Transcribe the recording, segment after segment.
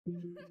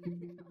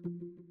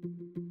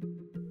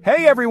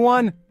Hey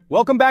everyone!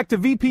 Welcome back to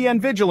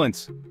VPN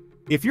Vigilance.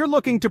 If you're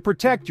looking to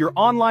protect your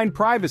online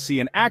privacy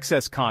and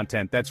access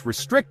content that's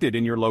restricted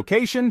in your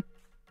location,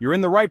 you're in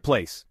the right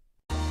place.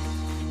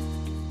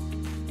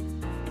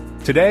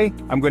 Today,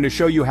 I'm going to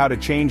show you how to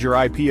change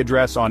your IP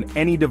address on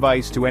any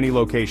device to any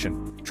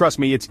location. Trust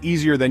me, it's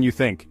easier than you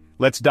think.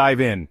 Let's dive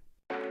in.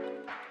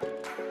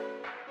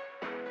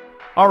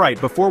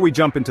 Alright, before we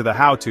jump into the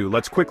how-to,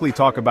 let's quickly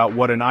talk about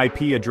what an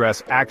IP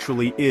address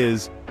actually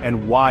is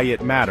and why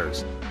it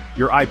matters.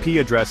 Your IP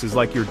address is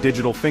like your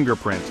digital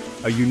fingerprint,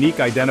 a unique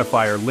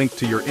identifier linked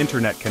to your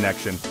internet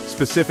connection,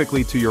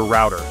 specifically to your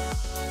router.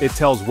 It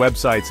tells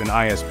websites and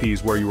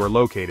ISPs where you are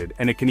located,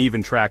 and it can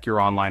even track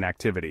your online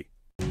activity.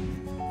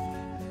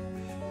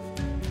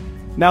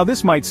 Now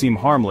this might seem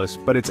harmless,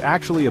 but it's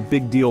actually a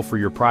big deal for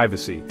your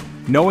privacy.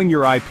 Knowing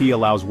your IP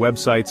allows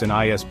websites and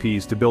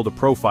ISPs to build a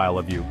profile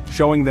of you,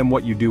 showing them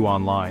what you do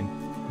online.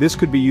 This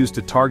could be used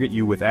to target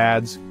you with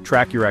ads,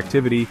 track your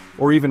activity,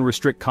 or even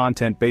restrict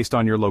content based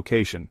on your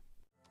location.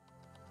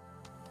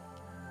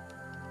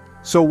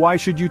 So why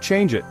should you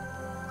change it?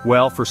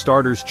 Well, for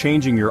starters,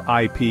 changing your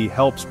IP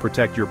helps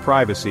protect your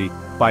privacy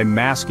by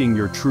masking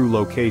your true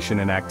location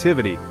and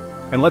activity.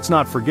 And let's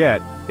not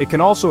forget, it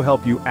can also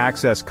help you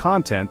access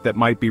content that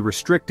might be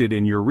restricted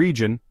in your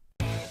region.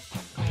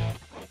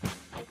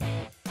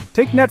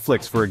 Take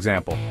Netflix, for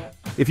example.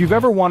 If you've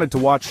ever wanted to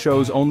watch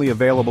shows only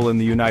available in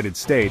the United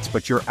States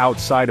but you're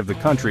outside of the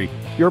country,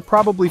 you're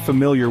probably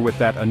familiar with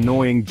that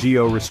annoying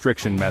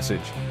geo-restriction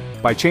message.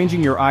 By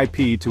changing your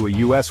IP to a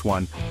US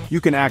one,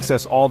 you can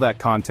access all that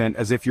content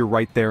as if you're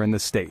right there in the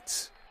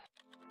States.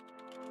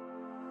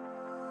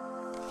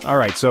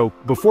 Alright, so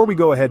before we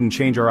go ahead and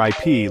change our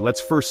IP,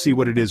 let's first see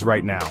what it is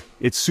right now.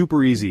 It's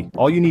super easy.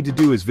 All you need to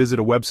do is visit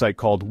a website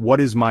called What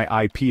is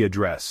my IP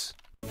address?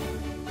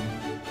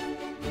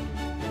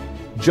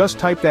 Just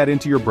type that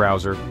into your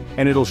browser,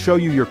 and it'll show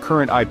you your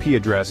current IP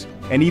address,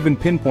 and even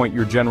pinpoint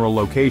your general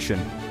location.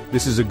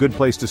 This is a good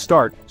place to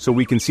start, so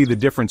we can see the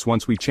difference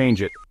once we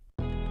change it.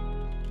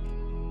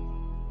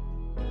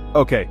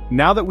 Okay,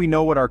 now that we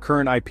know what our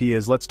current IP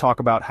is, let's talk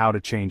about how to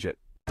change it.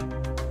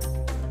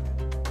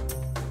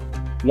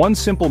 One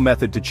simple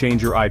method to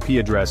change your IP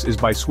address is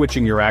by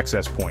switching your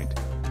access point.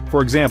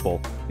 For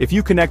example, if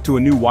you connect to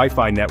a new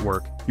Wi-Fi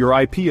network, your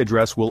IP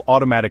address will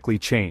automatically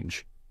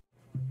change.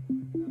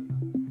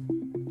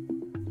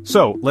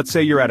 So, let's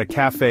say you're at a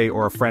cafe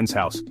or a friend's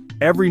house.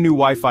 Every new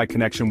Wi-Fi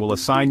connection will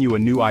assign you a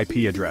new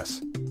IP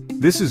address.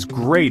 This is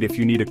great if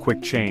you need a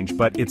quick change,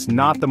 but it's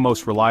not the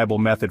most reliable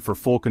method for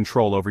full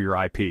control over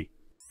your IP.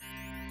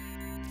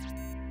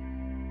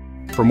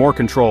 For more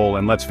control,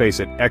 and let's face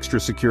it, extra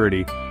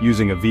security,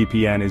 using a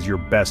VPN is your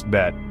best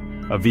bet.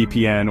 A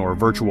VPN, or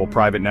virtual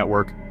private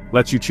network,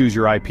 lets you choose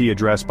your IP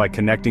address by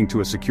connecting to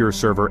a secure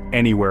server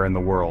anywhere in the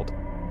world.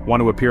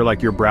 Want to appear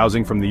like you're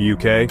browsing from the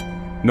UK?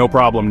 No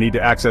problem. Need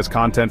to access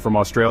content from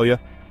Australia?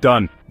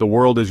 Done. The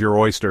world is your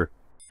oyster.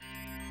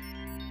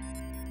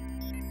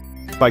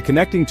 By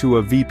connecting to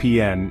a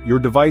VPN, your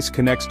device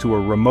connects to a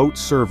remote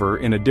server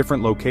in a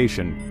different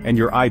location, and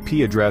your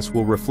IP address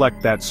will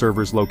reflect that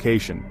server's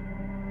location.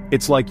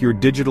 It's like you're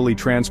digitally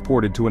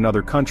transported to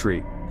another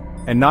country.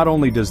 And not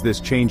only does this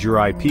change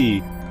your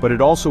IP, but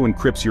it also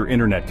encrypts your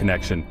internet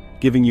connection,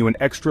 giving you an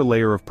extra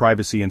layer of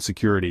privacy and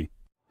security.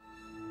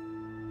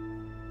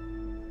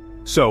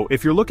 So,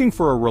 if you're looking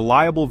for a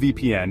reliable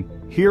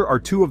VPN, here are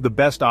two of the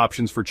best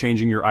options for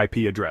changing your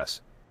IP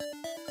address.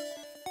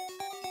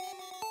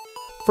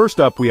 First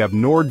up, we have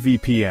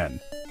NordVPN.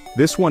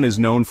 This one is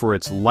known for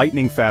its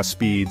lightning-fast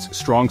speeds,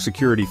 strong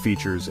security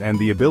features, and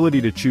the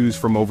ability to choose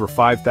from over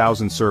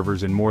 5,000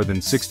 servers in more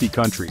than 60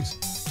 countries.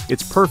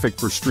 It's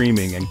perfect for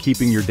streaming and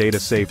keeping your data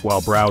safe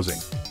while browsing.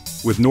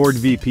 With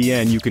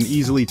NordVPN, you can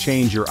easily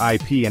change your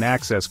IP and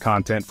access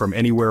content from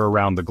anywhere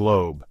around the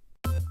globe.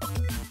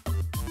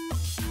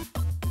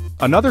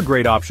 Another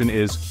great option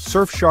is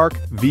Surfshark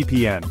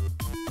VPN.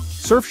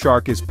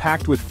 Surfshark is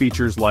packed with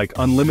features like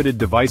unlimited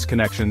device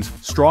connections,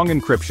 strong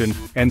encryption,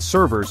 and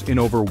servers in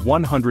over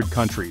 100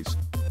 countries.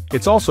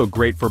 It's also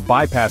great for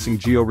bypassing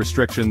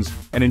geo-restrictions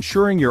and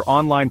ensuring your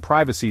online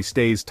privacy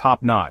stays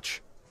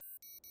top-notch.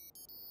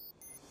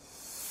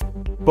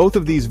 Both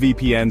of these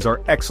VPNs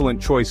are excellent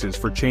choices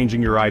for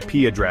changing your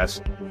IP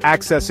address,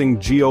 accessing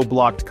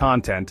geo-blocked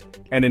content,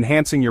 and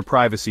enhancing your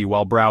privacy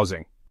while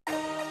browsing.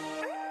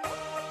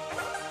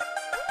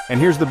 And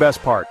here's the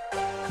best part.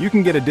 You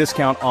can get a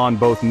discount on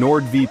both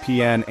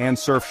NordVPN and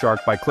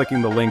Surfshark by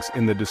clicking the links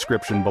in the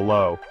description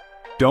below.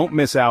 Don't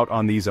miss out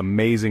on these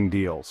amazing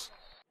deals.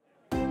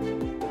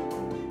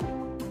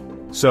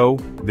 So,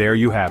 there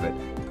you have it.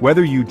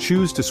 Whether you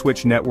choose to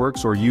switch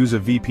networks or use a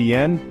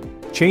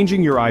VPN,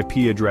 changing your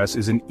IP address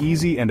is an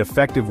easy and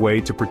effective way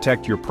to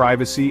protect your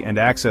privacy and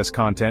access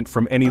content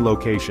from any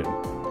location.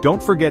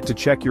 Don't forget to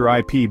check your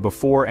IP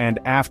before and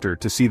after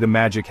to see the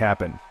magic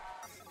happen.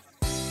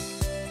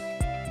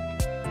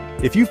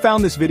 If you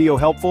found this video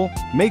helpful,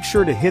 make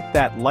sure to hit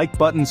that like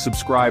button,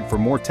 subscribe for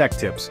more tech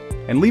tips,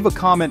 and leave a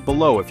comment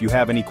below if you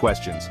have any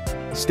questions.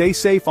 Stay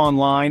safe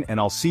online and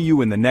I'll see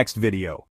you in the next video.